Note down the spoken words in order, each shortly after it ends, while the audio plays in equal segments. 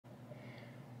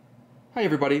Hi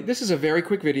everybody, this is a very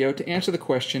quick video to answer the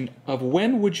question of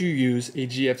when would you use a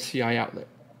GFCI outlet.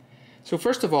 So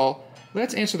first of all,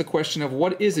 let's answer the question of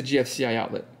what is a GFCI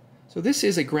outlet. So this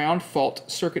is a ground fault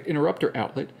circuit interrupter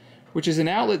outlet, which is an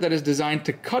outlet that is designed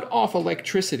to cut off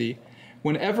electricity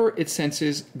whenever it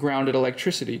senses grounded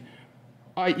electricity,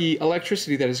 i.e.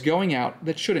 electricity that is going out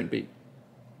that shouldn't be.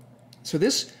 So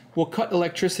this will cut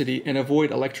electricity and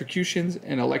avoid electrocutions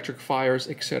and electric fires,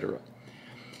 etc.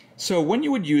 So when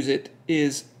you would use it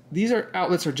is,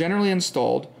 outlets are generally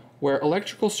installed where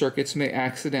electrical circuits may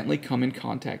accidentally come in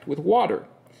contact with water.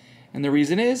 And the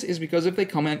reason is because if they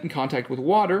come in contact with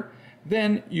water,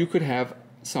 then you could have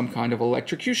some kind of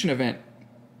electrocution event.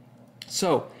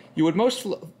 So you would most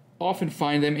often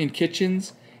find them in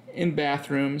kitchens, in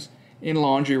bathrooms, in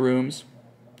laundry rooms,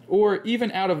 or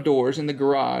even out of doors in the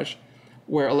garage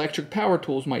where electric power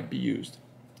tools might be used.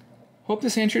 Hope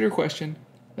this answered your question.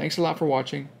 Thanks a lot for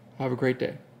watching. Have a great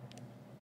day.